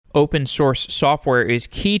Open source software is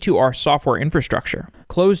key to our software infrastructure.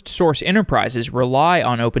 Closed source enterprises rely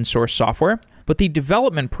on open source software, but the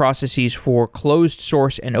development processes for closed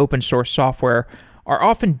source and open source software are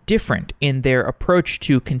often different in their approach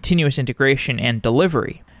to continuous integration and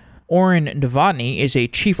delivery. Oren Novotny is a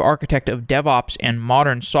chief architect of DevOps and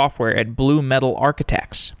modern software at Blue Metal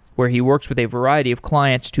Architects, where he works with a variety of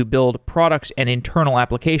clients to build products and internal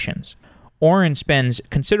applications. Oren spends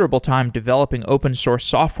considerable time developing open source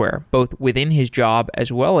software, both within his job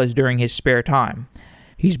as well as during his spare time.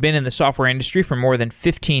 He's been in the software industry for more than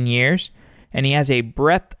 15 years, and he has a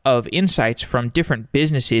breadth of insights from different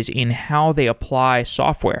businesses in how they apply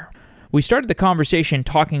software. We started the conversation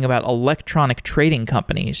talking about electronic trading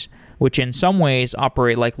companies, which in some ways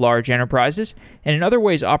operate like large enterprises, and in other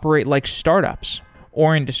ways operate like startups.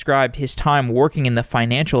 Oren described his time working in the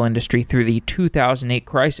financial industry through the 2008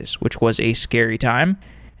 crisis, which was a scary time,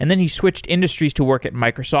 and then he switched industries to work at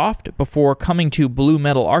Microsoft before coming to Blue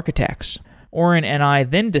Metal Architects. Oren and I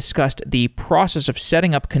then discussed the process of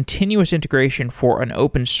setting up continuous integration for an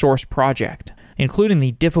open source project, including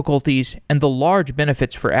the difficulties and the large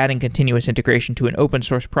benefits for adding continuous integration to an open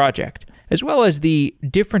source project, as well as the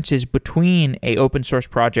differences between an open source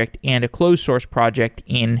project and a closed source project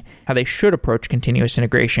in how they should approach continuous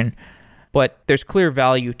integration. But there's clear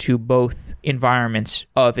value to both environments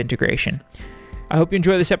of integration. I hope you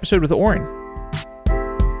enjoy this episode with Oren.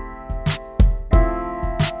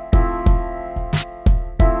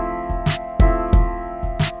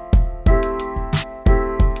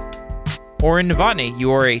 Oren Novotny,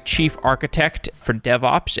 you are a chief architect for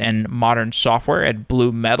DevOps and modern software at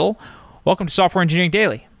Blue Metal. Welcome to Software Engineering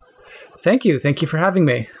Daily. Thank you. Thank you for having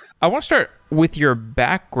me. I want to start with your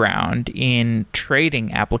background in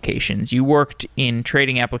trading applications. You worked in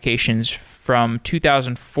trading applications from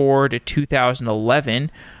 2004 to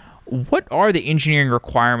 2011. What are the engineering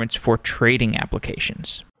requirements for trading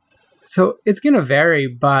applications? So it's going to vary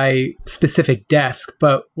by specific desk,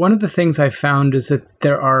 but one of the things I found is that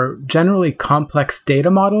there are generally complex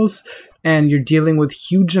data models, and you're dealing with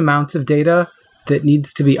huge amounts of data that needs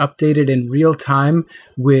to be updated in real time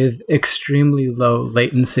with extremely low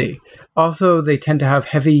latency. Also, they tend to have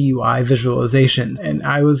heavy UI visualization, and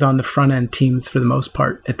I was on the front-end teams for the most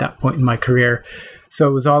part at that point in my career. So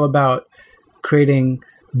it was all about creating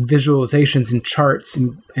visualizations and charts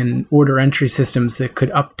and order entry systems that could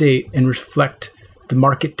update and reflect the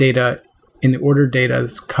market data in the order data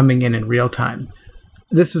coming in real time.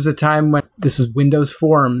 This was a time when this was Windows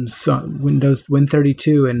Forms, Windows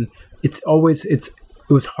Win32, and it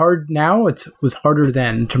was hard now. It was harder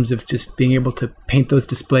then in terms of just being able to paint those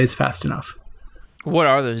displays fast enough. What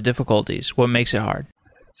are those difficulties? What makes it hard?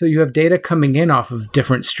 So you have data coming in off of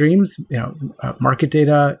different streams, market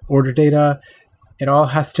data, order data. It all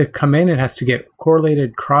has to come in. It has to get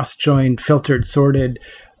correlated, cross-joined, filtered, sorted,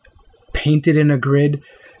 painted in a grid.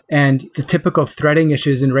 And the typical threading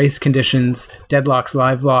issues in race conditions, deadlocks,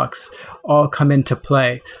 live locks, all come into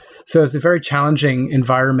play. So it's a very challenging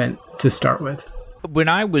environment to start with. When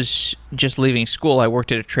I was just leaving school, I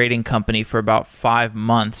worked at a trading company for about 5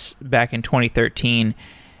 months back in 2013.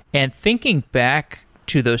 And thinking back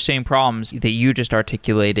to those same problems that you just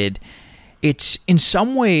articulated, it's in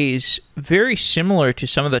some ways very similar to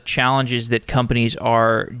some of the challenges that companies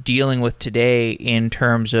are dealing with today in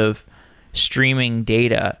terms of streaming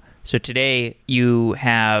data. So today you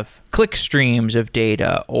have click streams of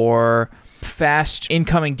data or fast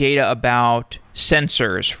incoming data about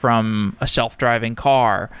sensors from a self-driving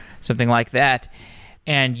car, something like that.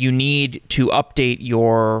 And you need to update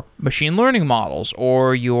your machine learning models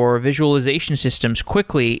or your visualization systems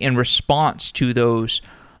quickly in response to those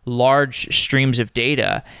large streams of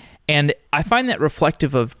data. And I find that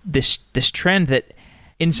reflective of this trend that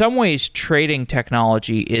in some ways trading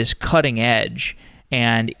technology is cutting edge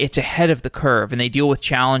and it's ahead of the curve, and they deal with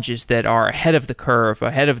challenges that are ahead of the curve,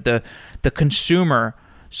 ahead of the consumer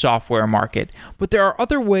software market. But there are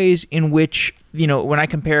other ways in which, when I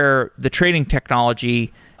compare the trading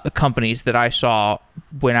technology companies that I saw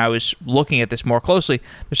when I was looking at this more closely,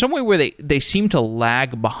 there's some way where they seem to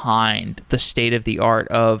lag behind the state of the art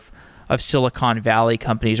of Silicon Valley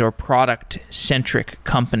companies or product-centric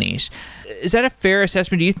companies. Is that a fair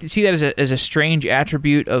assessment? Do you see that as a strange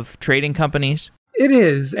attribute of trading companies? It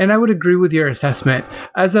is, and I would agree with your assessment.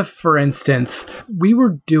 For instance, we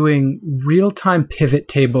were doing real-time pivot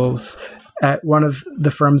tables at one of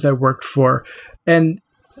the firms I worked for, and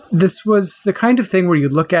this was the kind of thing where you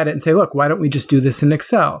look at it and say, look, why don't we just do this in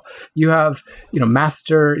Excel? You have,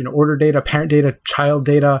 master, order data, parent data, child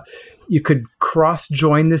data. You could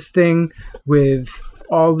cross-join this thing with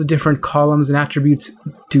all the different columns and attributes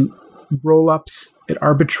to roll-ups at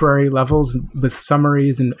arbitrary levels with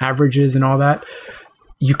summaries and averages and all that.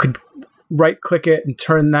 You could right-click it and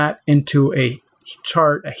turn that into a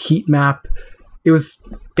chart, a heat map. It was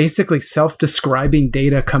basically self-describing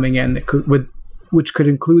data coming in which could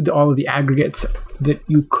include all of the aggregates that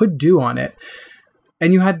you could do on it.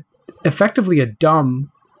 And you had effectively a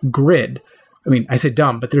dumb grid. I mean, I say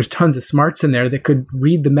dumb, but there's tons of smarts in there that could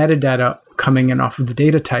read the metadata coming in off of the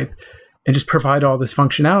data type and just provide all this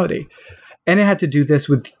functionality. And it had to do this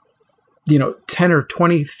with 10 or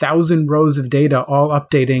 20,000 rows of data all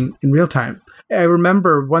updating in real time. I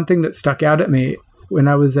remember one thing that stuck out at me when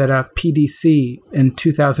I was at a PDC in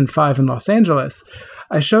 2005 in Los Angeles.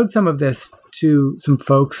 I showed some of this to some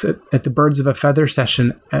folks at the Birds of a Feather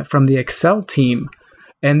session from the Excel team,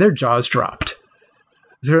 and their jaws dropped.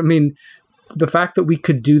 I mean, the fact that we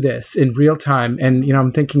could do this in real time, and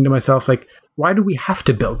I'm thinking to myself, like, why do we have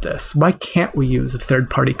to build this? Why can't we use a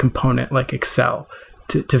third-party component like Excel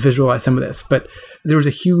to visualize some of this? But there was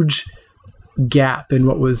a huge gap in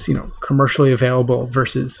what was commercially available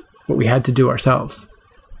versus what we had to do ourselves.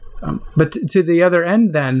 But to the other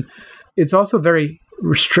end, then, it's also very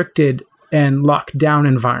restricted and locked down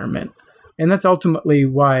environment. And that's ultimately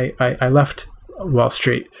why I left Wall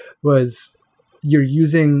Street, was you're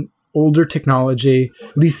using older technology,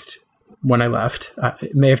 at least when I left.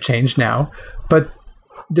 It may have changed now, but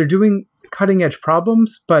they're doing cutting edge problems,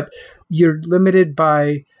 but you're limited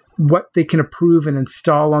by what they can approve and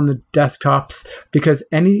install on the desktops, because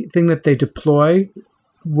anything that they deploy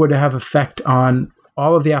would have effect on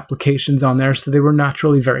all of the applications on there. So they were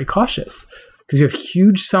naturally very cautious, because you have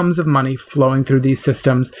huge sums of money flowing through these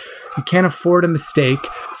systems. You can't afford a mistake.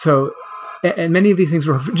 So, and many of these things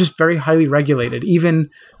were just very highly regulated, even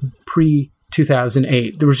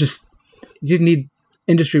pre-2008. There was just, you didn't need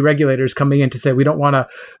industry regulators coming in to say, we don't want to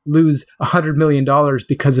lose $100 million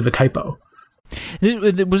because of a typo.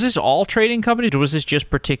 Was this all trading companies, or was this just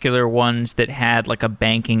particular ones that had like a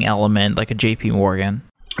banking element, like a JP Morgan?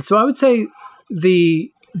 So I would say the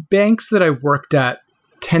banks that I worked at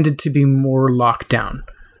tended to be more locked down.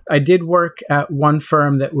 I did work at one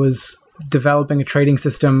firm that was developing a trading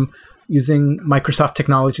system using Microsoft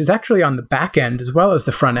technologies, actually on the back end as well as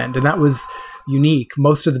the front end, and that was unique.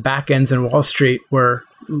 Most of the back ends in Wall Street were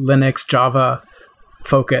Linux, Java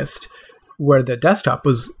focused, where the desktop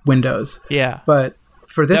was Windows. Yeah. But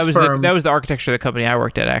for this firm... that was the architecture of the company I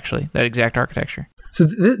worked at, actually, that exact architecture. So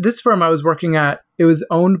this firm I was working at, it was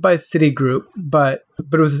owned by Citigroup, but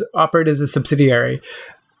it was operated as a subsidiary,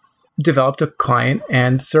 developed a client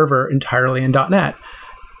and server entirely in .NET.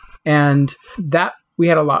 And that we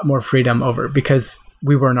had a lot more freedom over, because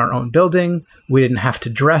we were in our own building. We didn't have to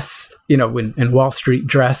dress, in Wall Street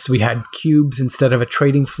dress. We had cubes instead of a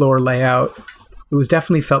trading floor layout. It was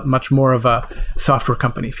definitely felt much more of a software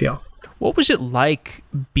company feel. What was it like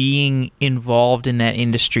being involved in that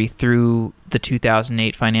industry through the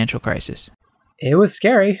 2008 financial crisis? It was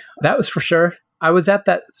scary, that was for sure. I was at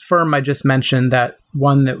that firm I just mentioned, that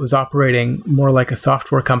one that was operating more like a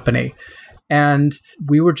software company. And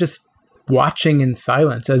we were just watching in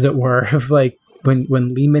silence, as it were, of like when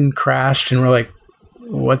Lehman crashed, and we're like,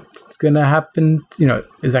 what's going to happen?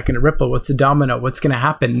 Is that going to ripple? What's the domino? What's going to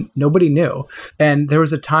happen? Nobody knew. And there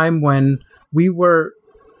was a time when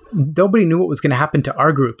nobody knew what was going to happen to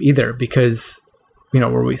our group either, because,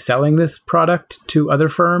 were we selling this product to other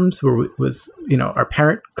firms? Was our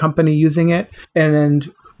parent company using it? And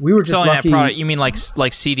we were just selling lucky. That product. You mean like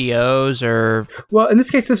CDOs or? Well, in this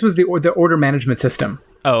case, this was the order management system.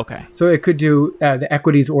 Oh, okay. So it could do the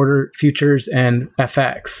equities, order, futures, and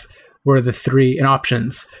FX were the three, and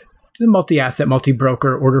options. It's a multi-asset,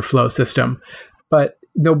 multi-broker order flow system, but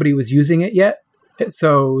nobody was using it yet.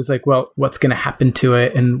 So it was like, well, what's going to happen to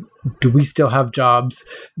it? And do we still have jobs?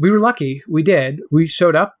 We were lucky. We did. We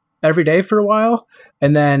showed up every day for a while.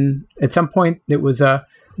 And then at some point it was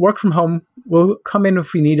work from home. We'll come in if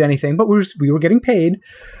we need anything, but we were getting paid.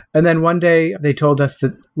 And then one day they told us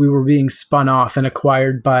that we were being spun off and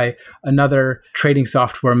acquired by another trading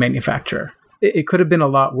software manufacturer. It could have been a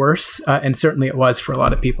lot worse, and certainly it was for a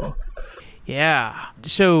lot of people. Yeah.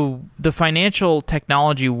 So the financial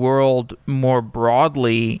technology world more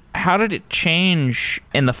broadly, how did it change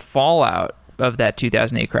in the fallout of that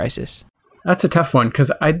 2008 crisis? That's a tough one,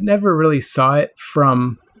 because I never really saw it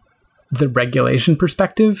from the regulation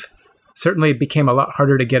perspective. Certainly it became a lot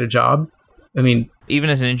harder to get a job. I mean, even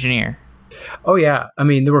as an engineer. Oh yeah. I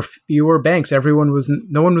mean, there were fewer banks. No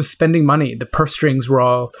one was spending money. The purse strings were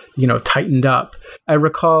all, tightened up. I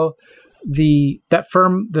recall that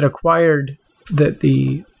firm that acquired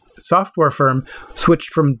the software firm switched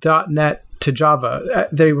from .NET to Java.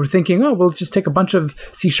 They were thinking, oh, we'll just take a bunch of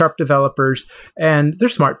C# developers, and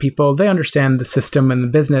they're smart people. They understand the system and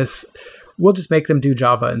the business. We'll just make them do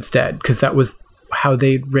Java instead, because that was how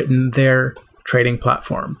they'd written their trading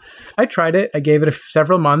platform. I tried it. I gave it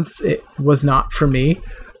several months. It was not for me,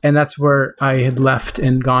 and that's where I had left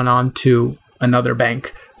and gone on to another bank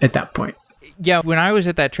at that point. Yeah, when I was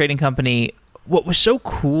at that trading company, what was so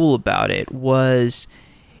cool about it was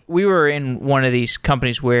we were in one of these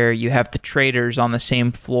companies where you have the traders on the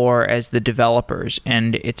same floor as the developers,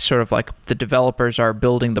 and it's sort of like the developers are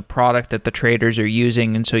building the product that the traders are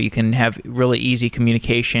using, and so you can have really easy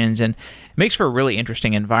communications, and it makes for a really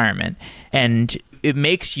interesting environment. And it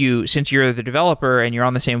makes you, since you're the developer and you're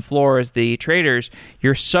on the same floor as the traders,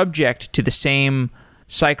 you're subject to the same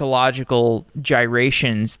psychological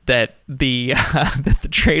gyrations that the that the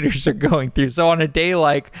traders are going through. So on a day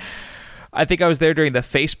like, I think I was there during the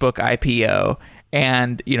Facebook IPO,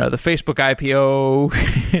 and the Facebook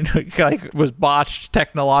IPO like was botched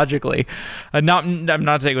technologically. I'm not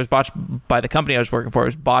saying it was botched by the company I was working for. It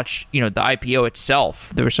was botched. The IPO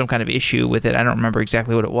itself. There was some kind of issue with it. I don't remember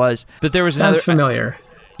exactly what it was, but there was another. Sounds familiar.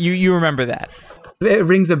 You remember that? It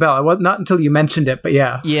rings a bell. It was not until you mentioned it, but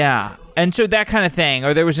yeah. Yeah. And so that kind of thing. Or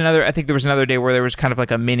I think there was another day where there was kind of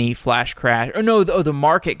like a mini flash crash. Or no, the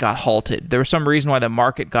market got halted. There was some reason why the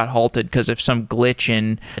market got halted because of some glitch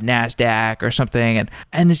in NASDAQ or something.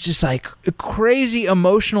 And it's just like crazy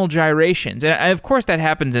emotional gyrations. And of course that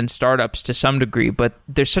happens in startups to some degree, but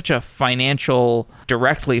there's such a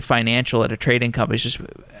directly financial at a trading company. It's just a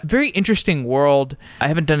very interesting world. I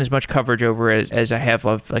haven't done as much coverage over as I have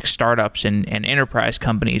of like startups and enterprise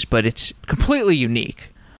companies, but it's completely unique.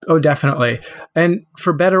 Oh, definitely. And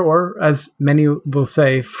for better or, as many will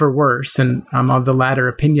say, for worse, and I'm of the latter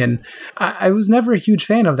opinion, I was never a huge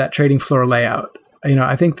fan of that trading floor layout.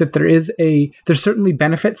 I think that there's certainly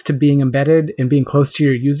benefits to being embedded and being close to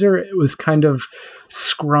your user. It was kind of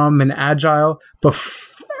Scrum and Agile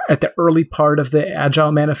at the early part of the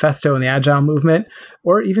Agile manifesto and the Agile movement,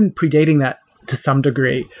 or even predating that to some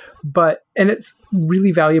degree. And it's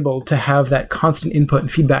really valuable to have that constant input and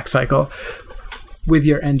feedback cycle with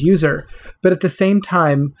your end user. But at the same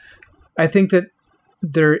time, I think that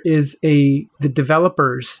the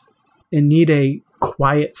developers need a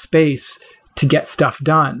quiet space to get stuff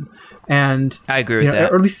done. And I agree with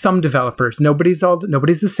that. Or at least some developers. Nobody's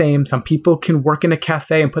the same. Some people can work in a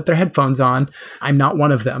cafe and put their headphones on. I'm not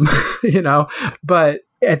one of them, But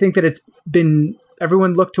I think that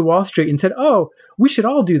everyone looked to Wall Street and said, oh, we should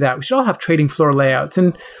all do that. We should all have trading floor layouts.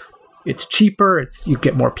 And it's cheaper. You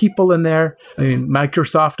get more people in there. I mean,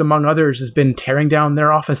 Microsoft, among others, has been tearing down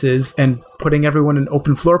their offices and putting everyone in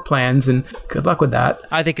open floor plans, and good luck with that.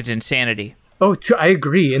 I think it's insanity. Oh, I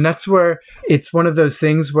agree. And that's where it's one of those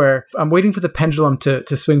things where I'm waiting for the pendulum to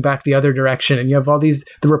swing back the other direction. And you have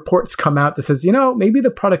the reports come out that says, maybe the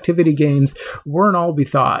productivity gains weren't all we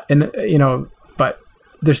thought. And, but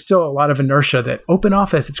there's still a lot of inertia that open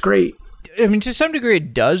office, it's great. I mean, to some degree,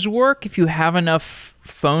 it does work if you have enough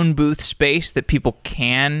phone booth space that people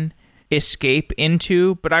can escape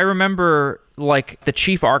into. But I remember, like, the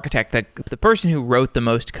chief architect, the person who wrote the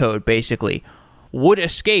most code, basically, would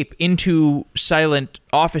escape into silent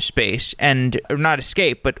office space or not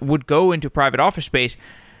escape, but would go into private office space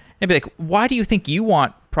and be like, why do you think you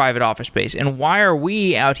want private office space? And why are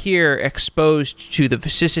we out here exposed to the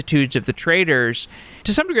vicissitudes of the traders?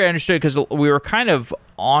 To some degree, I understood because we were kind of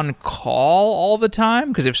on call all the time,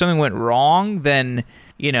 because if something went wrong, then,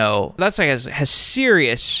 that's like has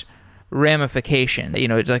serious ramification.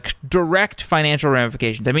 It's like direct financial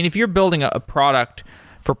ramifications. I mean, if you're building a product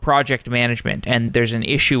for project management and there's an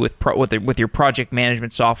issue with your project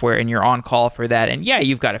management software and you're on call for that, and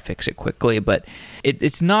you've got to fix it quickly, but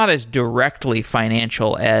it's not as directly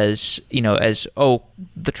financial as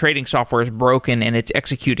the trading software is broken and it's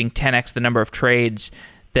executing 10x the number of trades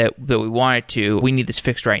that we want it to. We need this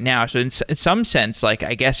fixed right now. So in some sense, like,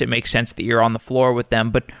 I guess it makes sense that you're on the floor with them,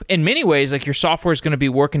 but in many ways, like, your software is going to be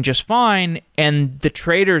working just fine and the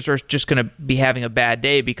traders are just going to be having a bad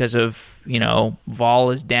day because of,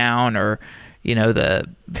 vol is down, or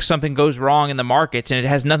something goes wrong in the markets, and it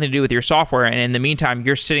has nothing to do with your software. And in the meantime,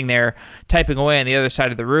 you're sitting there typing away on the other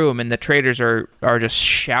side of the room, and the traders are just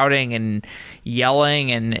shouting and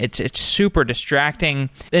yelling, and it's super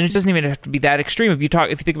distracting. And it doesn't even have to be that extreme. If you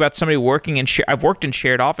think about somebody working I've worked in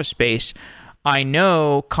shared office space. I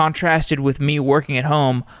know, contrasted with me working at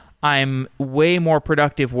home, I'm way more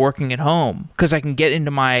productive working at home because I can get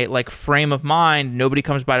into my frame of mind. Nobody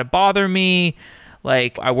comes by to bother me.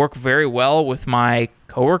 Like, I work very well with my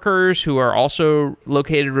coworkers who are also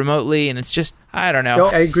located remotely, and it's just, I don't know.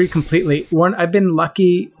 I agree completely. I've been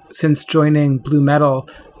lucky since joining Blue Metal,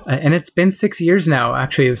 and it's been 6 years now,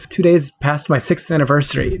 actually. It was 2 days past my 6th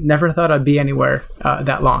anniversary. Never thought I'd be anywhere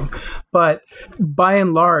that long. But by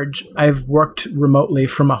and large, I've worked remotely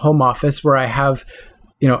from a home office where I have,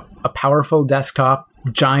 a powerful desktop,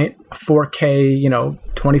 giant 4K,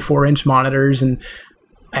 24-inch monitors, and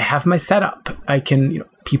I have my setup. I can,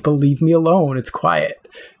 people leave me alone. It's quiet.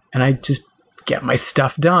 And I just get my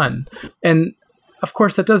stuff done. And of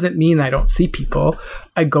course, that doesn't mean I don't see people.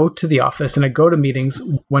 I go to the office and I go to meetings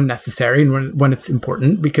when necessary and when it's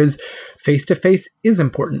important, because face-to-face is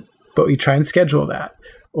important, but we try and schedule that.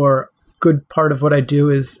 Or a good part of what I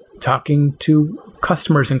do is talking to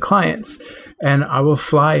customers and clients, and I will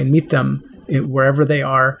fly and meet them wherever they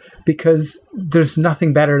are, because there's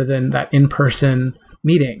nothing better than that in-person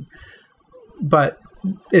meeting. But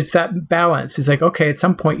it's that balance. It's like, okay, at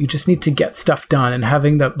some point you just need to get stuff done, and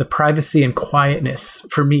having the privacy and quietness,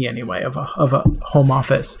 for me anyway, of a home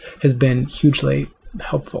office has been hugely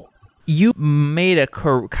helpful. You made a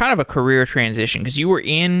kind of a career transition, because you were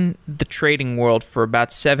in the trading world for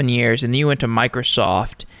about 7 years, and then you went to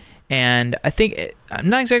Microsoft. And I think, I'm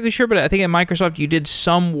not exactly sure, but I think at Microsoft you did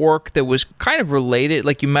some work that was kind of related.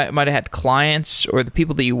 Like you might have had clients, or the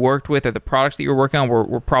people that you worked with, or the products that you were working on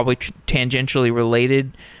were probably tangentially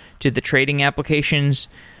related to the trading applications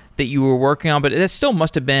that you were working on. But that still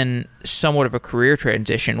must have been somewhat of a career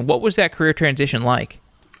transition. What was that career transition like?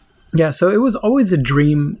 Yeah, so it was always a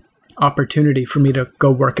dream opportunity for me to go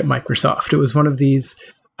work at Microsoft. It was one of these,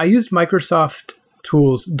 I used Microsoft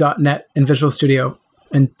tools, .NET and Visual Studio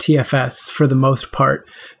and TFS for the most part,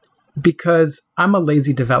 because I'm a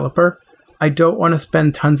lazy developer. I don't want to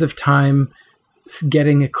spend tons of time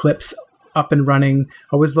getting Eclipse up and running.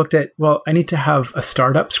 I always looked at, I need to have a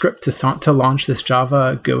startup script to launch this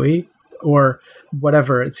Java GUI or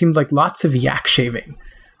whatever. It seemed like lots of yak shaving.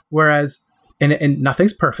 Whereas, and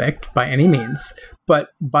nothing's perfect by any means, but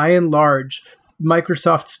by and large,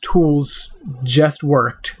 Microsoft's tools just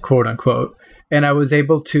worked, quote unquote. And I was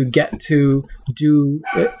able to get to do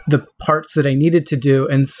the parts that I needed to do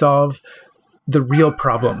and solve the real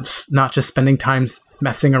problems, not just spending time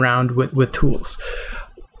messing around with tools.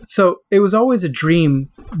 So it was always a dream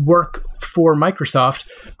work for Microsoft.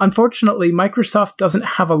 Unfortunately, Microsoft doesn't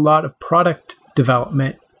have a lot of product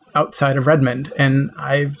development outside of Redmond, and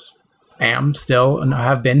I am still and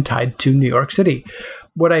have been tied to New York City.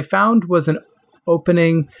 What I found was an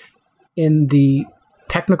opening in the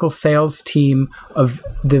technical sales team of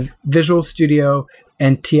the Visual Studio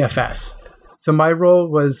and TFS. So my role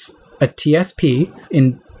was a TSP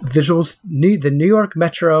in the New York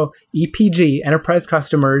Metro EPG, Enterprise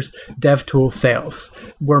Customers, DevTool Sales,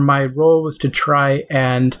 where my role was to try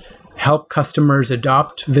and help customers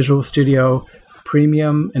adopt Visual Studio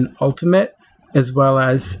Premium and Ultimate, as well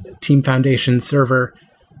as Team Foundation Server.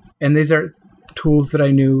 And these are tools that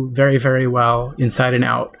I knew very, very well inside and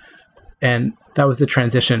out. And that was the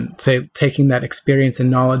transition, taking that experience and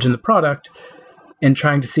knowledge in the product and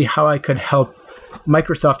trying to see how I could help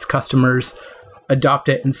Microsoft's customers adopt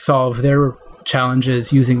it and solve their challenges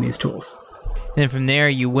using these tools. Then from there,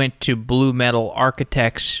 you went to Blue Metal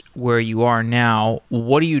Architects, where you are now.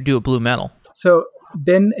 What do you do at Blue Metal? So,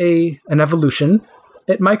 been an evolution.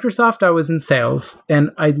 At Microsoft, I was in sales, and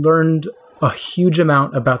I learned a huge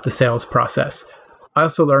amount about the sales process. I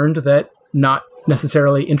also learned that not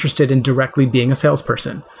necessarily interested in directly being a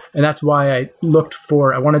salesperson. And that's why I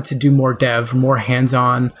wanted to do more dev, more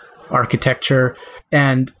hands-on architecture,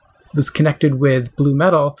 and was connected with Blue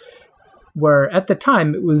Metal, where at the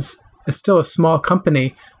time it was still a small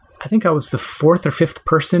company. I think I was the 4th or 5th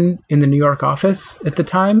person in the New York office at the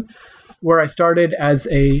time, where I started as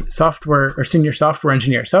a senior software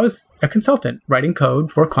engineer. So I was a consultant writing code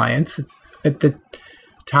for clients. At the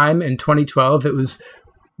time in 2012, it was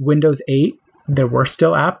Windows 8. There were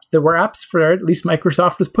still apps. There were apps for, at least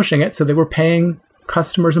Microsoft was pushing it, so they were paying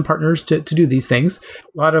customers and partners to do these things.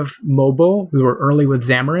 A lot of mobile. We were early with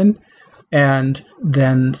Xamarin, and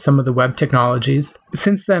then some of the web technologies.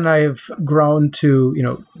 Since then, I've grown to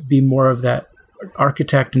be more of that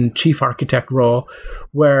architect and chief architect role,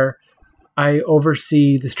 where I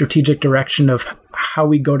oversee the strategic direction of how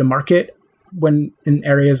we go to market when in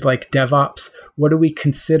areas like DevOps. What do we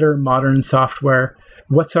consider modern software?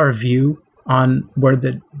 What's our view on where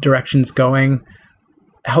the direction's going?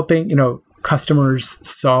 Helping customers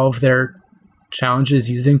solve their challenges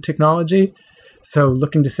using technology. So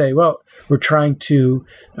looking to say, we're trying to,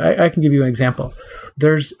 I can give you an example.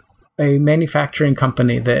 There's a manufacturing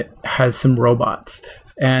company that has some robots,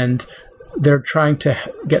 and they're trying to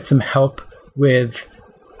get some help with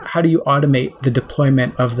how do you automate the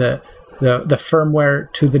deployment of the firmware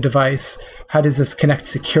to the device? How does this connect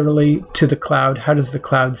securely to the cloud? How does the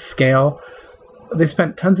cloud scale? They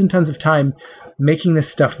spent tons and tons of time making this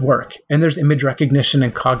stuff work. And there's image recognition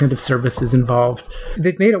and cognitive services involved.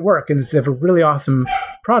 They've made it work, and they have a really awesome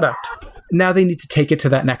product. Now they need to take it to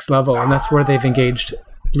that next level, and that's where they've engaged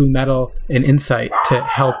Blue Metal and Insight to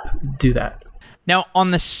help do that. Now, on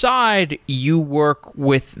the side, you work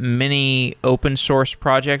with many open source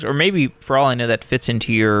projects, or maybe for all I know, that fits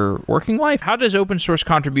into your working life. How does open source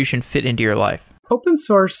contribution fit into your life? Open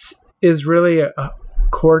source is really a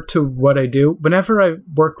core to what I do. Whenever I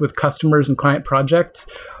work with customers and client projects,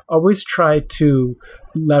 I always try to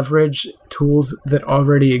leverage tools that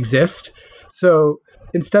already exist. So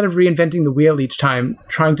instead of reinventing the wheel each time,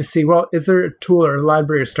 trying to see, well, is there a tool or a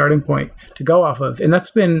library or starting point to go off of? And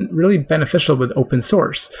that's been really beneficial with open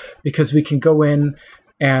source because we can go in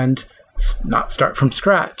and not start from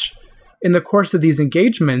scratch. In the course of these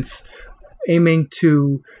engagements, aiming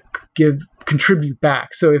to contribute back.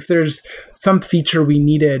 So if there's some feature we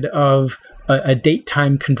needed of a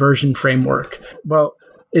date-time conversion framework, well,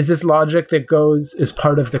 is this logic that goes as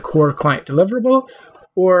part of the core client deliverable,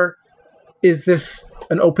 or is this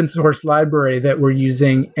an open source library that we're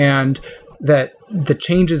using and that the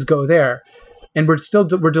changes go there? And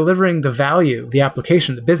we're delivering the value, the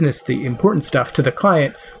application, the business, the important stuff to the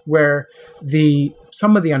client, where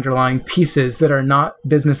some of the underlying pieces that are not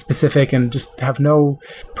business specific and just have no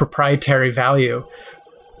proprietary value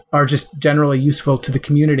are just generally useful to the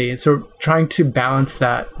community. And so trying to balance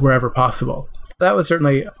that wherever possible. That was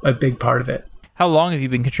certainly a big part of it. How long have you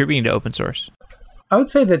been contributing to open source? I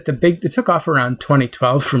would say that it took off around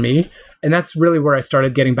 2012 for me, and that's really where I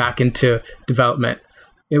started getting back into development.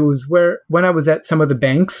 It was when I was at some of the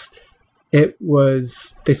banks,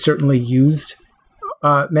 they certainly used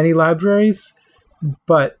many libraries,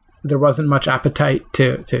 but there wasn't much appetite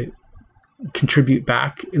to contribute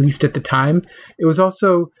back, at least at the time. It was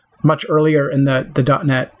also much earlier in the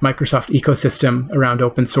 .NET Microsoft ecosystem around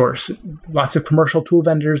open source. Lots of commercial tool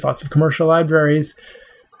vendors, lots of commercial libraries.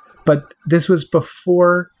 But this was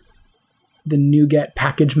before the NuGet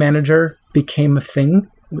package manager became a thing,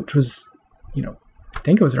 which was, I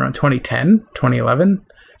think it was around 2010, 2011.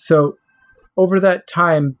 So over that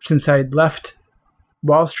time, since I'd left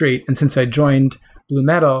Wall Street and since I joined Blue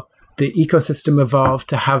Metal, the ecosystem evolved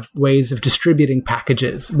to have ways of distributing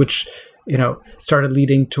packages, which, started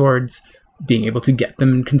leading towards being able to get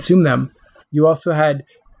them and consume them. You also had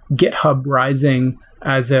GitHub rising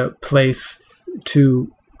as a place to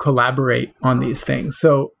collaborate on these things.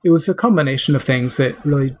 So it was a combination of things that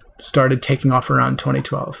really started taking off around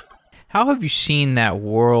 2012. How have you seen that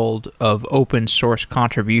world of open source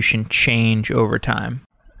contribution change over time?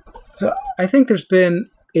 So I think there's been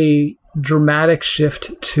a dramatic shift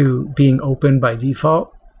to being open by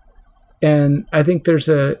default. And I think there's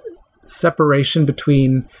a separation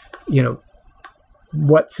between,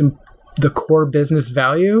 what's the core business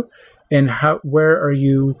value and where's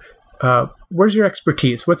your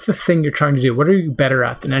expertise? What's the thing you're trying to do? What are you better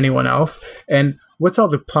at than anyone else? And what's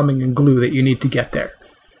all the plumbing and glue that you need to get there?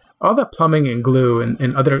 All that plumbing and glue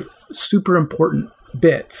and other super important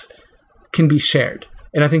bits can be shared.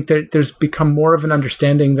 And I think that there's become more of an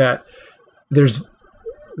understanding that there's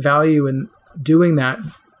value in doing that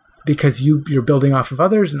because you're building off of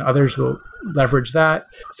others and others will leverage that.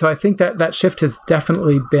 So I think that shift has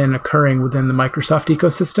definitely been occurring within the Microsoft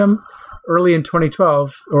ecosystem. Early in 2012,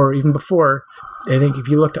 or even before, I think if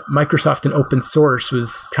you looked at Microsoft and open source was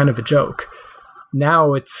kind of a joke.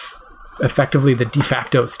 Now it's effectively the de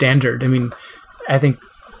facto standard. I mean, I think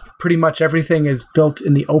pretty much everything is built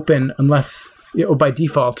in the open by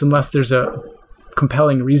default, unless there's a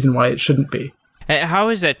compelling reason why it shouldn't be. How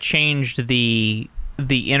has that changed the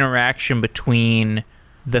interaction between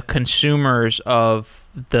the consumers of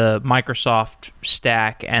the Microsoft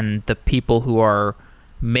stack and the people who are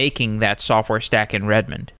making that software stack in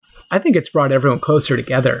Redmond? I think it's brought everyone closer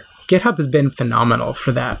together. GitHub has been phenomenal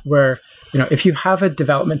for that, where if you have a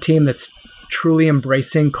development team that's truly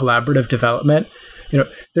embracing collaborative development,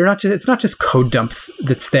 it's not just code dumps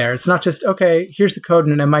that's there. It's not just, okay, here's the code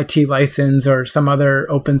in an MIT license or some other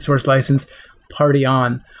open source license, party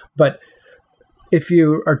on. But if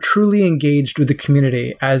you are truly engaged with the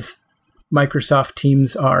community, as Microsoft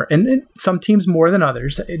teams are, and some teams more than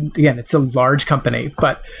others, again, it's a large company,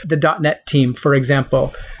 but the .NET team, for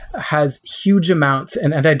example, has huge amounts,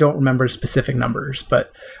 and I don't remember specific numbers,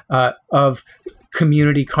 but of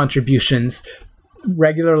community contributions,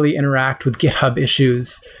 regularly interact with GitHub issues.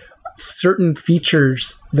 Certain features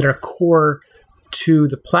that are core to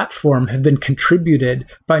the platform have been contributed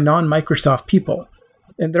by non-Microsoft people.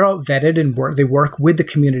 and they're all vetted and they work with the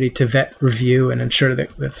community to vet, review, and ensure that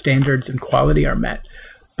the standards and quality are met.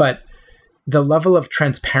 But the level of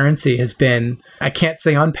transparency has been, I can't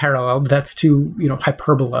say unparalleled, that's too,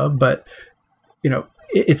 hyperbola, but,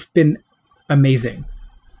 it's been amazing.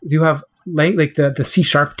 You have, like the C#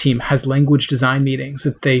 team has language design meetings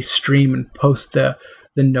that they stream and post the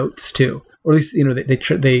notes to, or at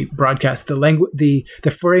least, they broadcast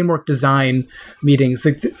the framework design meetings,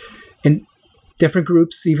 in different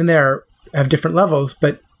groups, even there have different levels,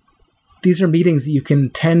 but these are meetings that you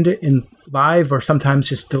can attend in live or sometimes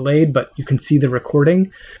just delayed, but you can see the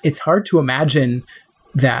recording. It's hard to imagine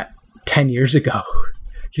that 10 years ago.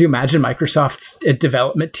 Can you imagine Microsoft's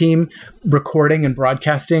development team recording and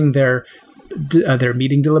broadcasting their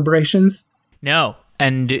meeting deliberations? No.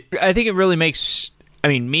 And I think it really makes,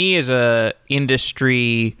 me as a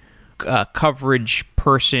industry coverage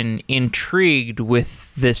person intrigued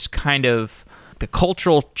with this kind of the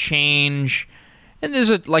cultural change. And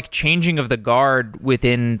there's a changing of the guard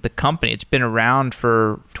within the company. It's been around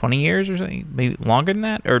for 20 years or something, maybe longer than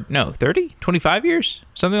that, or no, 30, 25 years,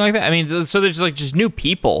 something like that. So there's just new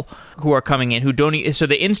people who are coming in who don't. So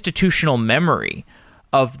the institutional memory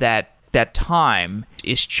of that time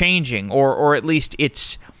is changing, or at least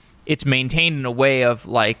it's maintained in a way of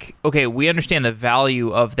okay, we understand the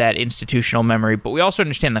value of that institutional memory, but we also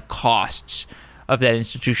understand the costs of that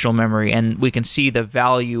institutional memory, and we can see the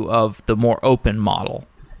value of the more open model.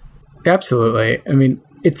 Absolutely.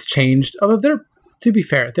 It's changed. Although to be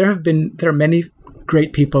fair, there are many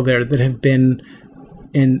great people there that have been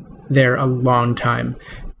in there a long time,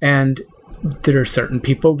 and there are certain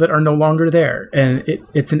people that are no longer there, and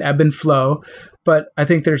it's an ebb and flow. But I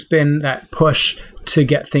think there's been that push to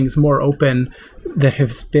get things more open that has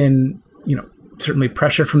been, certainly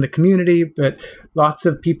pressure from the community, but lots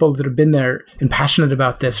of people that have been there and passionate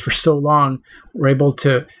about this for so long were able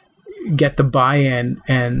to get the buy-in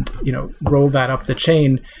and, roll that up the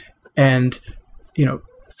chain. And,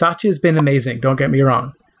 Satya has been amazing, don't get me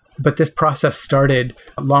wrong. But this process started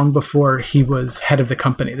long before he was head of the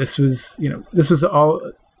company. This was all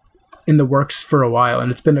in the works for a while,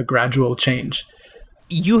 and it's been a gradual change.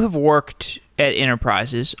 You have worked at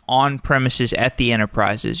enterprises, on premises at the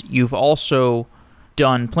enterprises. You've also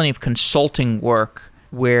done plenty of consulting work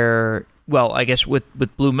where, I guess with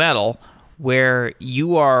Blue Metal, where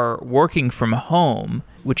you are working from home,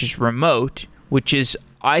 which is remote, which is,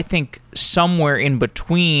 I think, somewhere in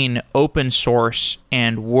between open source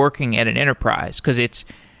and working at an enterprise, because it's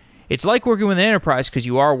like working with an enterprise because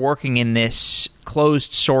you are working in this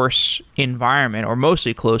closed source environment, or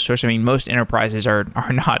mostly closed source. Most enterprises are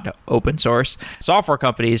not open source. Software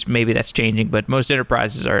companies, maybe that's changing, but most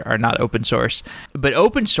enterprises are not open source. But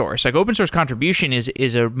open source contribution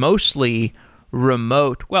is a mostly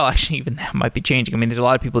remote. Well, actually, even that might be changing. There's a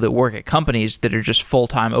lot of people that work at companies that are just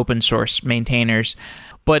full-time open source maintainers.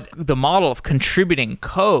 But the model of contributing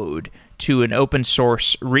code to an open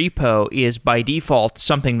source repo is by default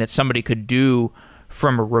something that somebody could do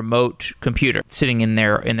from a remote computer sitting in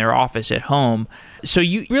their office at home. So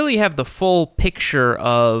you really have the full picture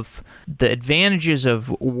of the advantages of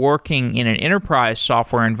working in an enterprise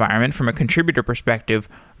software environment from a contributor perspective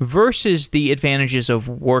versus the advantages of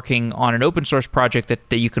working on an open source project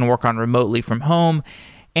that you can work on remotely from home.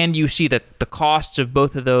 And you see the costs of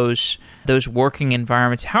both of those working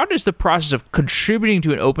environments. How does the process of contributing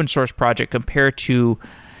to an open source project compare to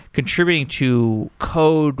contributing to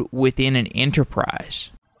code within an enterprise?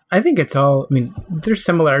 I think it's all, there's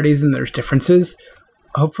similarities and there's differences.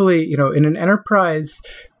 Hopefully, in an enterprise,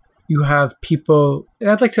 you have people, and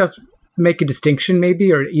I'd like to make a distinction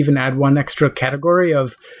maybe, or even add one extra category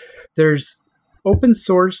of there's open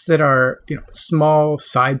source that are, small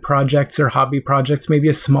side projects or hobby projects, maybe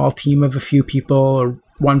a small team of a few people or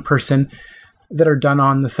one person that are done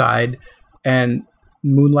on the side and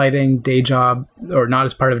moonlighting day job, or not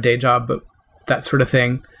as part of a day job, but that sort of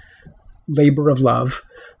thing, labor of love,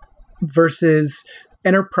 versus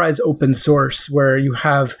enterprise open source where you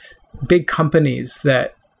have big companies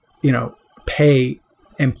that, pay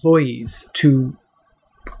employees to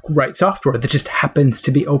write software that just happens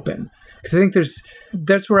to be open. Because I think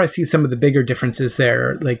that's where I see some of the bigger differences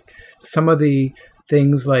there, like some of the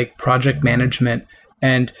things like project management,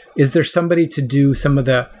 and is there somebody to do some of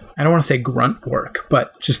the, I don't want to say grunt work,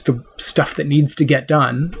 but just the stuff that needs to get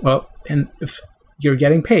done. Well, and if you're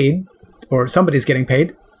getting paid, or somebody's getting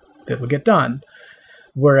paid, it will get done.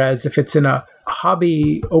 Whereas if it's in a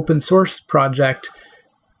hobby open source project,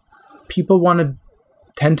 people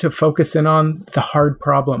tend to focus in on the hard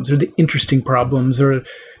problems or the interesting problems or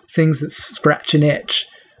things that scratch an itch.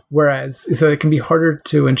 Whereas, so it can be harder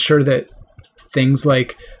to ensure that things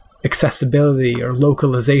like accessibility or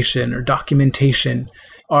localization or documentation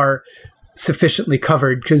are sufficiently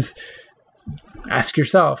covered. Because ask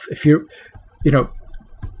yourself, if you're,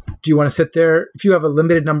 do you want to sit there, if you have a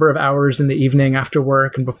limited number of hours in the evening after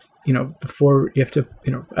work and before you have to,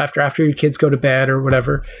 after your kids go to bed or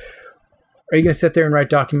whatever, are you going to sit there and write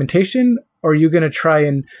documentation, or are you going to try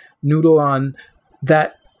and noodle on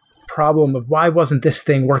that problem of why wasn't this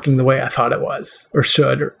thing working the way I thought it was or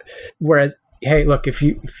should? Or, whereas, hey, look, if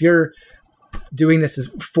you're doing this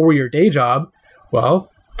for your day job,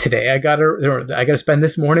 well, today I got to spend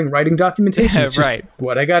this morning writing documentation. Right.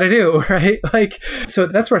 What I got to do, right? Like, so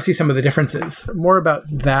that's where I see some of the differences. More about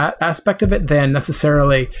that aspect of it than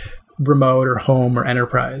necessarily remote or home or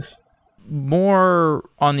enterprise. More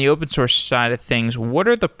on the open source side of things, what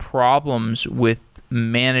are the problems with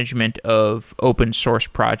management of open source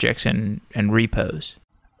projects and repos?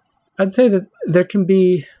 I'd say that there can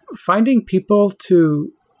be finding people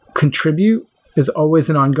to contribute is always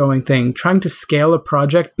an ongoing thing. Trying to scale a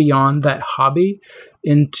project beyond that hobby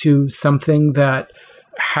into something that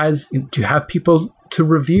do you have people to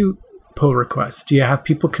review pull requests? Do you have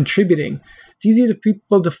people contributing? It's easy for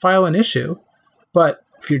people to file an issue, but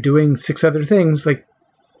if you're doing 6 other things, like,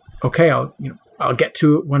 okay, I'll get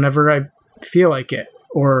to it whenever I feel like it.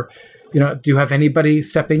 Or, do you have anybody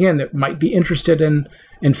stepping in that might be interested in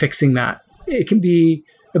fixing that? It can be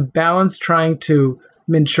a balance trying to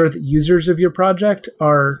ensure that users of your project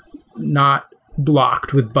are not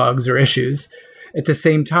blocked with bugs or issues. At the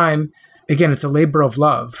same time, again, it's a labor of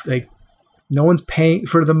love. Like, no one's paying,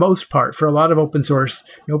 for the most part, for a lot of open source,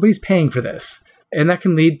 nobody's paying for this. And that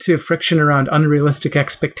can lead to friction around unrealistic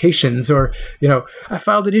expectations, or, I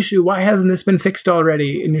filed an issue, why hasn't this been fixed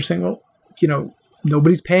already? And you're saying, well,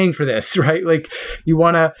 nobody's paying for this, right? Like, you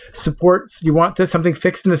want something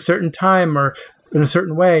fixed in a certain time or in a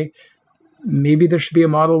certain way. Maybe there should be a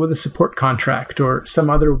model with a support contract or some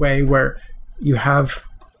other way where you have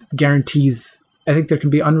guarantees. I think there can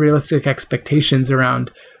be unrealistic expectations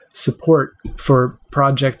around support for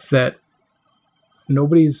projects that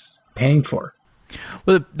nobody's paying for.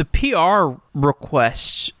 Well, the PR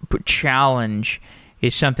request challenge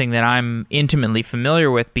is something that I'm intimately familiar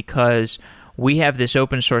with because we have this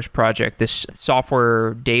open source project, this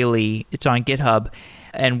software daily. It's on GitHub,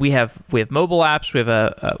 and we have mobile apps.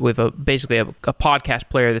 We have basically a podcast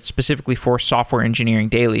player that's specifically for software engineering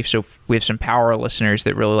daily. So we have some power listeners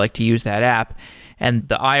that really like to use that app. And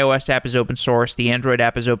the iOS app is open source. The Android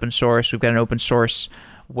app is open source. We've got an open source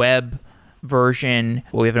web version.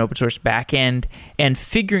 We have an open source backend, and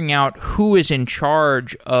figuring out who is in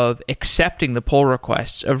charge of accepting the pull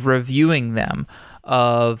requests, of reviewing them,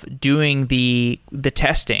 of doing the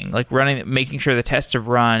testing, like making sure the tests have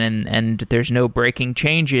run and there's no breaking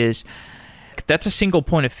changes. That's a single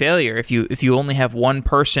point of failure. If you only have one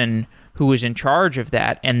person who is in charge of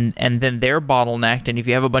that, and then they're bottlenecked, and if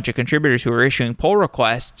you have a bunch of contributors who are issuing pull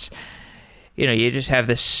requests, you just have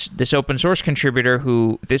this open source contributor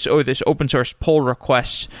this open source pull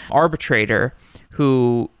request arbitrator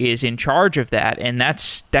who is in charge of that, and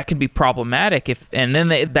that can be problematic.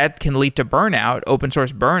 That can lead to burnout, open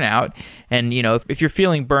source burnout. And if you're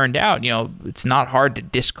feeling burned out, it's not hard to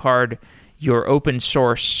discard your open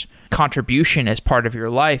source contribution as part of your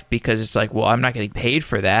life, because it's like, well, I'm not getting paid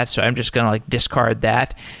for that, so I'm just going to discard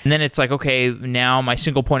that. And then it's like, okay, now my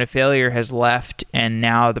single point of failure has left, and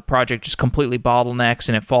now the project just completely bottlenecks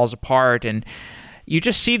and it falls apart. And you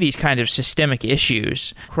just see these kinds of systemic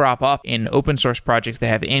issues crop up in open source projects that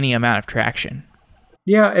have any amount of traction.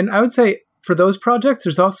 Yeah, and I would say for those projects,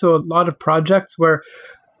 there's also a lot of projects where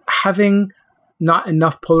having not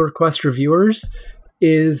enough pull request reviewers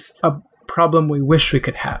is a problem we wish we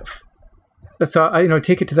could have. So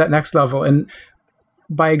take it to that next level. And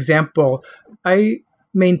by example, I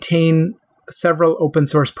maintain several open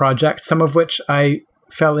source projects, some of which I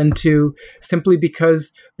fell into simply because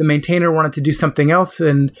the maintainer wanted to do something else,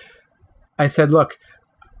 and I said, look,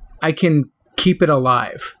 I can keep it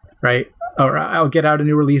alive, right? Or I'll get out a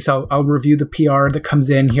new release, I'll review the PR that comes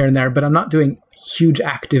in here and there, but I'm not doing huge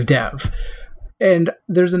active dev. And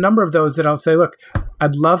there's a number of those that I'll say, look,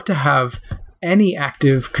 I'd love to have any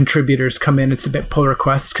active contributors come in and submit pull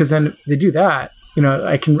requests, because then if they do that,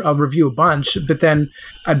 I'll review a bunch, but then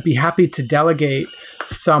I'd be happy to delegate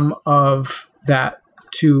some of that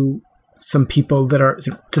to some people that are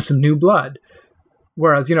to some new blood.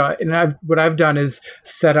 Whereas, what I've done is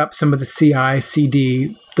set up some of the CI,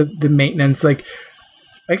 CD, the maintenance. Like,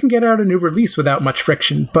 I can get out a new release without much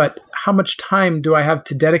friction, but how much time do I have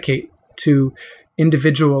to dedicate to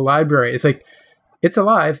individual libraries? Like, it's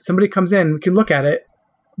alive. Somebody comes in, we can look at it,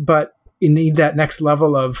 but you need that next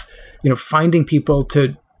level of finding people to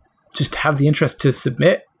just have the interest to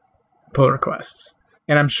submit pull requests.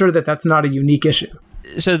 And I'm sure that that's not a unique issue.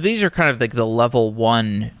 So these are kind of like the level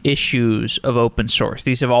 1 issues of open source.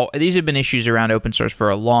 These have been issues around open source for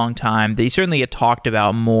a long time. They certainly get talked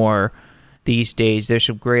about more these days. There's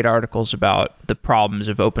some great articles about the problems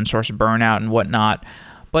of open source burnout and whatnot.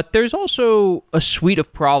 But there's also a suite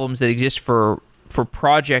of problems that exist for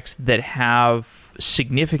projects that have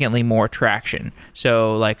significantly more traction.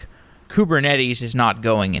 So like Kubernetes is not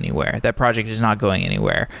going anywhere. That project is not going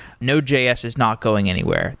anywhere. Node.js is not going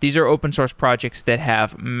anywhere. These are open source projects that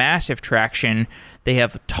have massive traction. They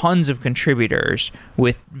have tons of contributors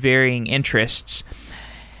with varying interests.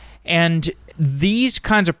 And these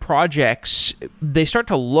kinds of projects, they start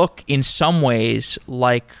to look in some ways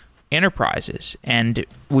like enterprises. And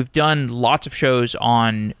we've done lots of shows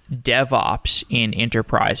on DevOps in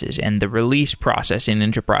enterprises and the release process in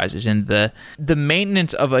enterprises and the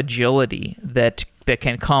maintenance of agility that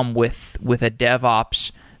can come with a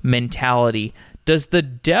DevOps mentality. Does the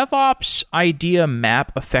DevOps idea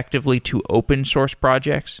map effectively to open source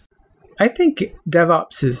projects? I think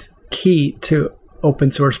DevOps is key to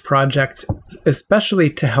open source projects,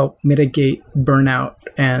 especially to help mitigate burnout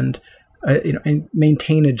and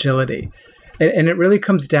maintain agility. And it really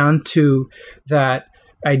comes down to that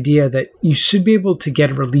idea that you should be able to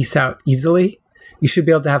get a release out easily. You should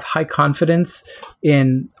be able to have high confidence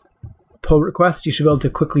in pull requests. You should be able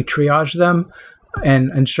to quickly triage them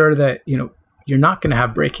and ensure that, you're not going to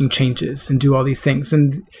have breaking changes and do all these things.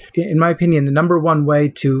 And in my opinion, the number one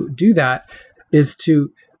way to do that is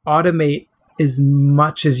to automate as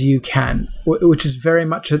much as you can, which is very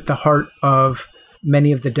much at the heart of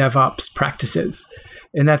many of the DevOps practices.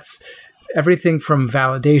 And that's everything from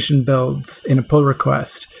validation builds in a pull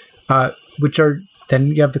request, which are,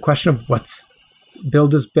 then you have the question of what's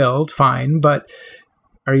build is build, fine, but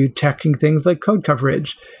are you checking things like code coverage?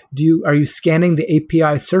 Are you scanning the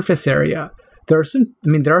API surface area? There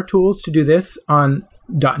are tools to do this on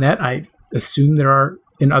 .NET. I assume there are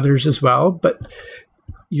in others as well, but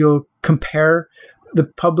you'll compare the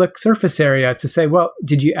public surface area to say, well,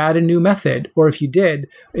 did you add a new method? Or if you did,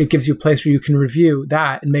 it gives you a place where you can review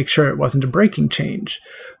that and make sure it wasn't a breaking change.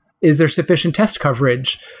 Is there sufficient test coverage?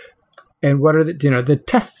 And what are the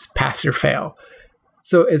tests pass or fail?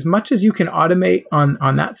 So as much as you can automate on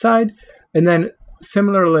that side, and then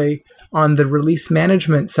similarly on the release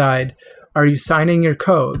management side, are you signing your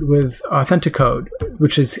code with Authenticode,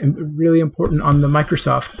 which is really important on the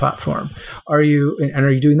Microsoft platform? Are you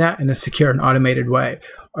doing that in a secure and automated way?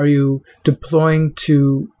 Are you deploying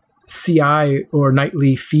to CI or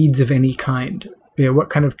nightly feeds of any kind?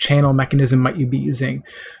 What kind of channel mechanism might you be using?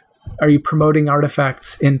 Are you promoting artifacts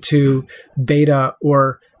into beta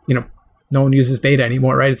or, no one uses beta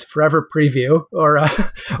anymore, right? It's forever preview or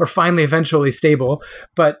finally eventually stable.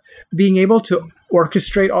 But being able to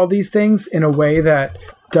orchestrate all these things in a way that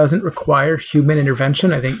doesn't require human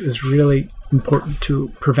intervention, I think is really important to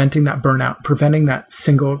preventing that burnout, preventing that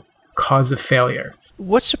single cause of failure.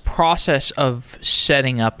 What's the process of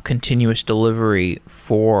setting up continuous delivery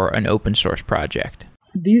for an open source project?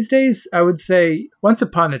 These days, I would say once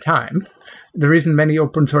upon a time, the reason many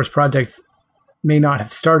open source projects may not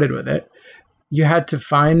have started with it, you had to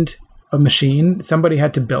find a machine. Somebody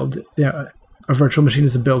had to build a virtual machine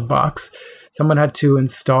as a build box. Someone had to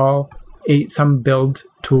install some build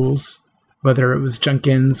tools, whether it was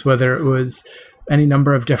Jenkins, whether it was any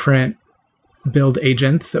number of different build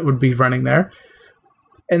agents that would be running there.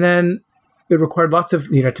 And then it required lots of,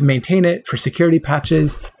 to maintain it for security patches.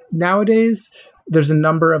 Nowadays, there's a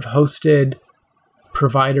number of hosted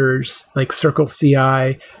providers like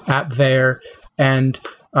CircleCI, AppVeyor, and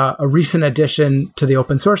a recent addition to the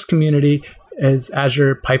open source community is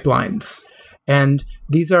Azure Pipelines. And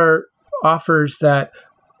these are offers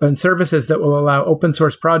and services that will allow open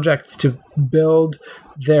source projects to build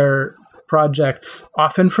their projects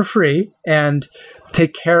often for free and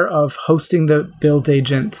take care of hosting the build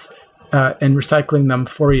agents and recycling them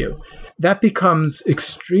for you. That becomes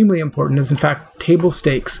extremely important, as in fact table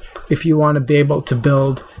stakes if you want to be able to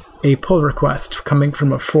build a pull request coming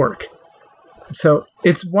from a fork. So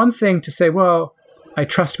it's one thing to say, well, I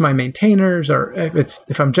trust my maintainers, or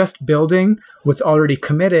if I'm just building what's already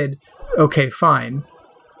committed, okay, fine.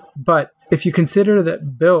 But if you consider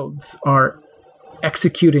that builds are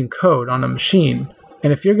executing code on a machine,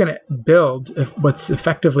 and if you're going to build what's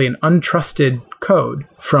effectively an untrusted code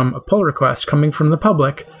from a pull request coming from the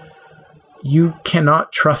public, you cannot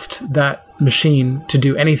trust that machine to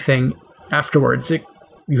do anything afterwards.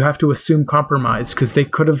 You have to assume compromise because they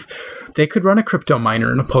could have they could run a crypto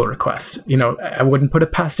miner in a pull request. I wouldn't put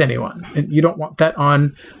it past anyone. And you don't want that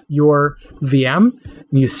on your VM.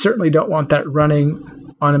 And you certainly don't want that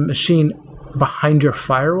running on a machine behind your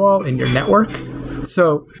firewall in your network.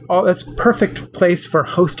 So that's a perfect place for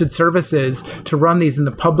hosted services to run these in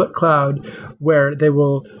the public cloud, where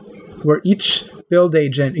each build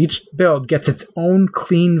agent, each build gets its own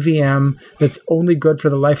clean VM that's only good for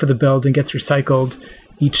the life of the build and gets recycled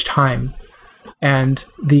each time. And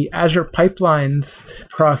the Azure Pipelines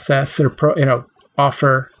process, or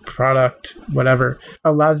offer, product, whatever,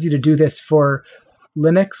 allows you to do this for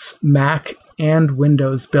Linux, Mac, and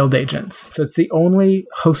Windows build agents. So it's the only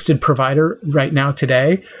hosted provider right now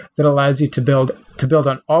today that allows you to build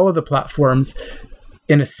on all of the platforms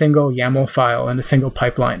in a single YAML file and a single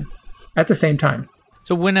pipeline at the same time.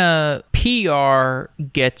 So when a PR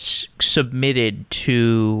gets submitted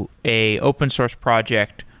to a open source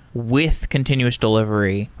project with continuous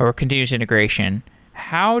delivery or continuous integration,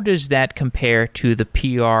 how does that compare to the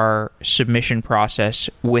PR submission process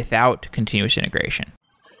without continuous integration?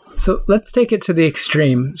 So let's take it to the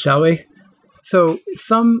extreme, shall we? So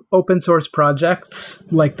some open source projects,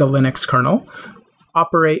 like the Linux kernel,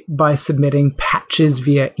 operate by submitting patches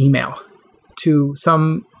via email to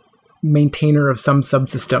some maintainer of some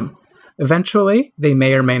subsystem. Eventually, they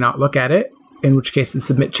may or may not look at it, in which case they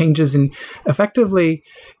submit changes, and effectively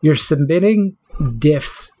you're submitting diffs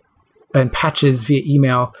and patches via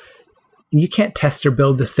email. You can't test or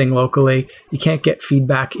build this thing locally. You can't get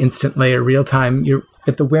feedback instantly or real time. You're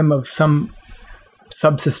at the whim of some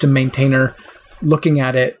subsystem maintainer looking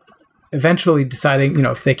at it, eventually deciding,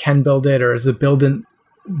 if they can build it or is it built in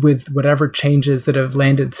with whatever changes that have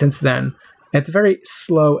landed since then. And it's a very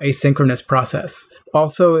slow asynchronous process.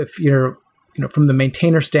 Also, if you're, from the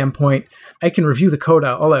maintainer standpoint, I can review the code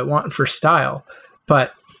all I want for style, but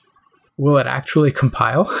will it actually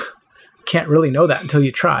compile? Can't really know that until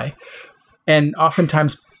you try. And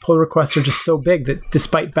oftentimes pull requests are just so big that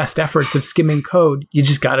despite best efforts of skimming code, you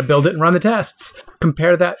just got to build it and run the tests.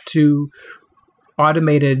 Compare that to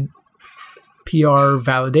automated PR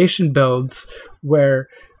validation builds where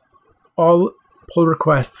all pull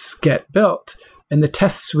requests get built and the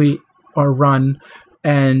test suite are run,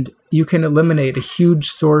 and you can eliminate a huge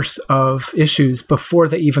source of issues before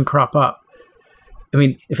they even crop up. I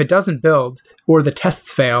mean, if it doesn't build or the tests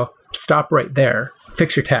fail, stop right there.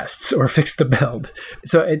 Fix your tests or fix the build.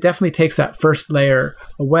 So it definitely takes that first layer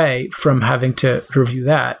away from having to review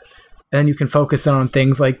that. And then you can focus on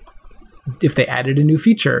things like if they added a new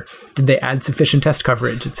feature, did they add sufficient test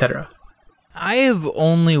coverage, etc. I have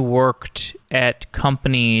only worked at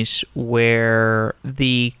companies where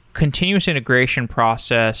the continuous integration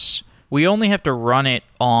process, we only have to run it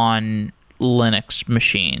on Linux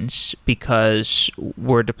machines because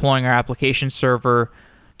we're deploying our application server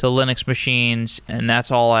to Linux machines, and that's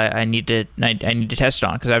all I need to test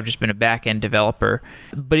on because I've just been a back-end developer.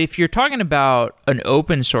 But if you're talking about an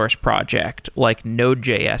open source project like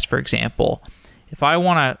Node.js, for example, if I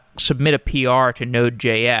want to submit a PR to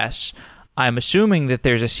Node.js, I'm assuming that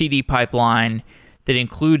there's a CD pipeline that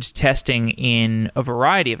includes testing in a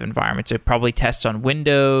variety of environments. It probably tests on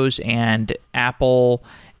Windows and Apple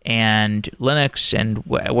and Linux and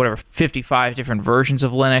whatever, 55 different versions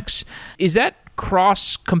of Linux. Is that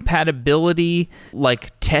cross-compatibility,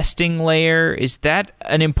 like testing layer, is that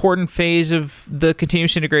an important phase of the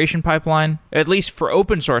continuous integration pipeline? At least for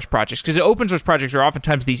open source projects, because open source projects are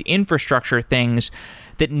oftentimes these infrastructure things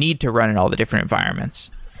that need to run in all the different environments.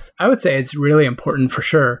 I would say it's really important for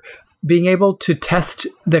sure. Being able to test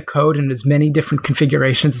the code in as many different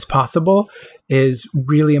configurations as possible is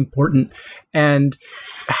really important. And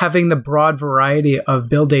having the broad variety of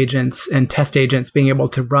build agents and test agents, being able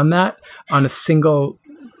to run that on a single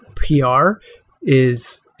PR is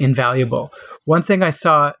invaluable. One thing I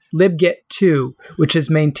saw, libgit2, which is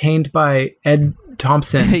maintained by Ed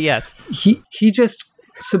Thompson. Yes. He just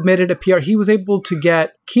submitted a PR. He was able to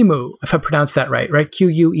get QEMU, if I pronounced that right?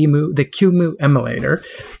 QEMU, the QEMU emulator.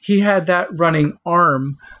 He had that running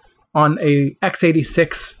ARM on a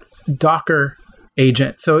x86 Docker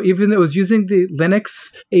agent. So even though it was using the Linux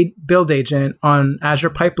build agent on Azure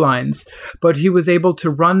Pipelines, but he was able to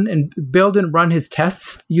run and build and run his tests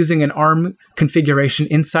using an ARM configuration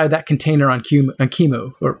inside that container on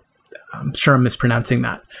QEMU, or I'm sure I'm mispronouncing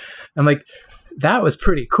that. And that was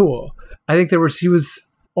pretty cool. I think he was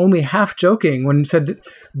only half joking when he said that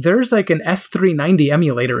there's like an S390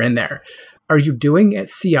 emulator in there. Are you doing it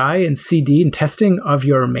CI and CD and testing of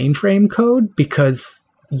your mainframe code? Because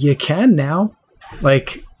you can now.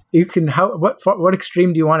 You can. What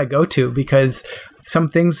extreme do you want to go to? Because some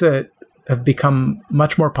things that have become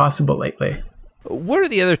much more possible lately. What are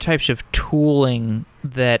the other types of tooling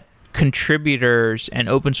that contributors and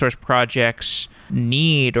open source projects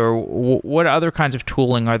need, or what other kinds of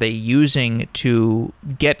tooling are they using to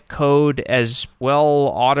get code as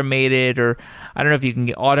well automated, or I don't know if you can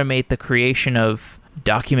automate the creation of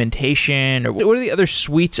documentation, or what are the other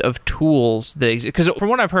suites of tools that exist? Because from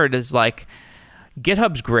what I've heard is like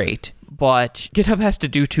GitHub's great, but GitHub has to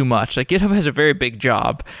do too much. Like GitHub has a very big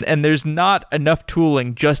job, and there's not enough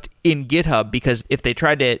tooling just in GitHub, because if they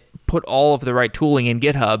tried to put all of the right tooling in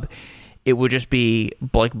GitHub, it would just be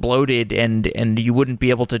like bloated and you wouldn't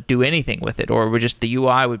be able to do anything with it, or it would just, the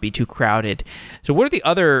UI would be too crowded. So what are the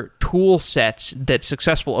other tool sets that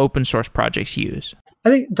successful open source projects use? I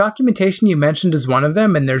think documentation you mentioned is one of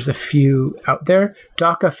them, and there's a few out there.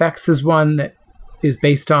 DocFX is one that is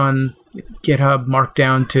based on GitHub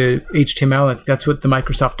Markdown to HTML. That's what the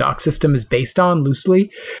Microsoft Doc system is based on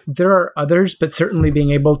loosely. There are others, but certainly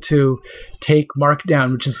being able to take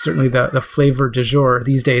Markdown, which is certainly the flavor du jour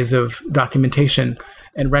these days of documentation,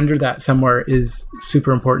 and render that somewhere is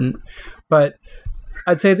super important. But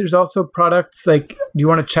I'd say there's also products like, do you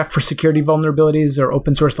want to check for security vulnerabilities or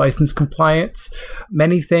open source license compliance?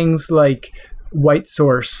 Many things like White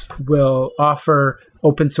Source will offer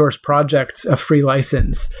open source projects a free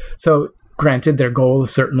license. So granted, their goal is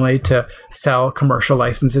certainly to sell commercial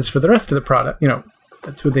licenses for the rest of the product.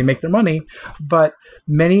 That's where they make their money. But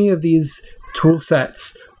many of these tool sets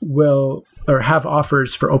will or have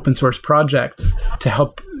offers for open source projects to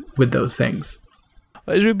help with those things.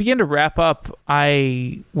 As we begin to wrap up,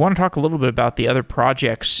 I want to talk a little bit about the other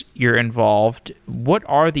projects you're involved. What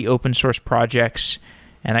are the open source projects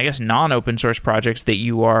and I guess non-open source projects that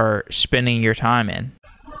you are spending your time in?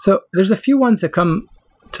 So there's a few ones that come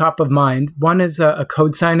top of mind. One is a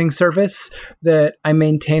code signing service that I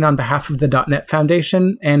maintain on behalf of the .NET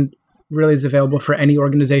Foundation and really is available for any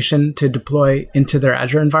organization to deploy into their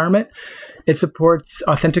Azure environment. It supports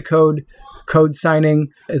Authenticode, code signing,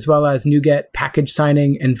 as well as NuGet package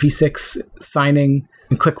signing and V6 signing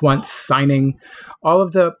and click once signing, all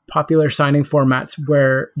of the popular signing formats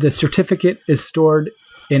where the certificate is stored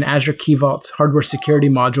in Azure Key Vault's hardware security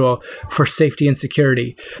module for safety and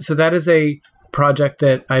security. So that is a project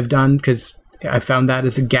that I've done because I found that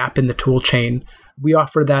as a gap in the tool chain. We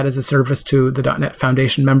offer that as a service to the .NET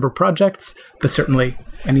Foundation member projects, but certainly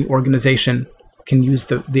any organization can use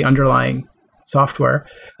the underlying software.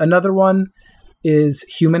 Another one is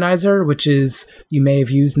Humanizer, which is you may have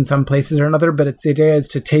used in some places or another, but its idea is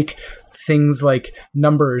to take things like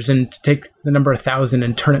numbers and take the number 1,000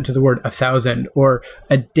 and turn it to the word 1,000, or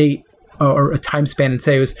a date or a time span and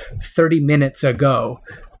say it was 30 minutes ago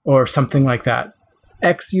or something like that.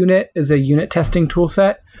 XUnit is a unit testing tool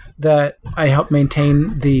set that I help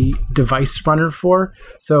maintain the device runner for.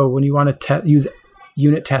 So when you want to use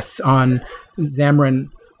unit tests on Xamarin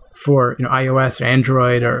for iOS or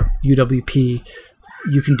Android or UWP,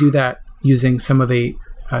 you can do that using some of the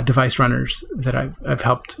device runners that I've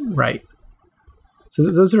helped write. So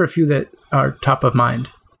those are a few that are top of mind.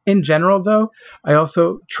 In general, though, I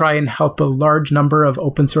also try and help a large number of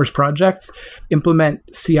open source projects implement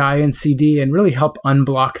CI and CD and really help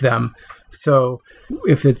unblock them. So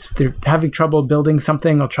if they're having trouble building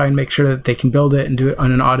something, I'll try and make sure that they can build it and do it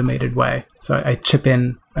in an automated way. So I chip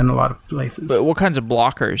in a lot of places. But what kinds of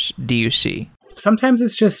blockers do you see? Sometimes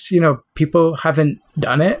it's just, people haven't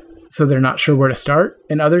done it, so they're not sure where to start.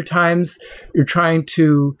 And other times you're trying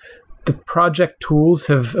to, the project tools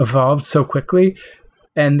have evolved so quickly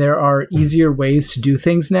and there are easier ways to do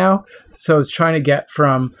things now. So it's trying to get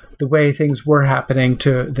from the way things were happening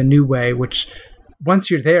to the new way, which once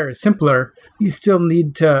you're there is simpler. You still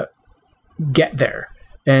need to get there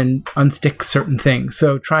and unstick certain things.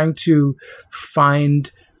 So trying to find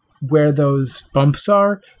where those bumps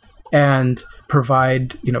are and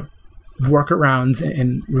provide, workarounds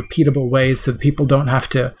in repeatable ways so that people don't have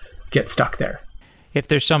to get stuck there. If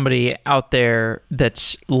there's somebody out there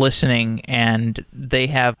that's listening and they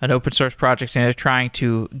have an open source project and they're trying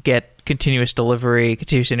to get continuous delivery,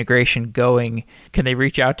 continuous integration going, can they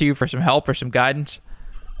reach out to you for some help or some guidance?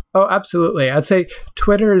 Oh, absolutely. I'd say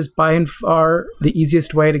Twitter is by and far the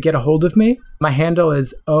easiest way to get a hold of me. My handle is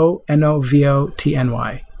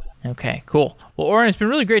ONOVOTNY. Okay, cool. Well, Oren, it's been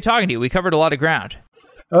really great talking to you. We covered a lot of ground.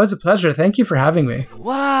 Oh, it's a pleasure. Thank you for having me.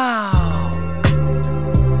 Wow.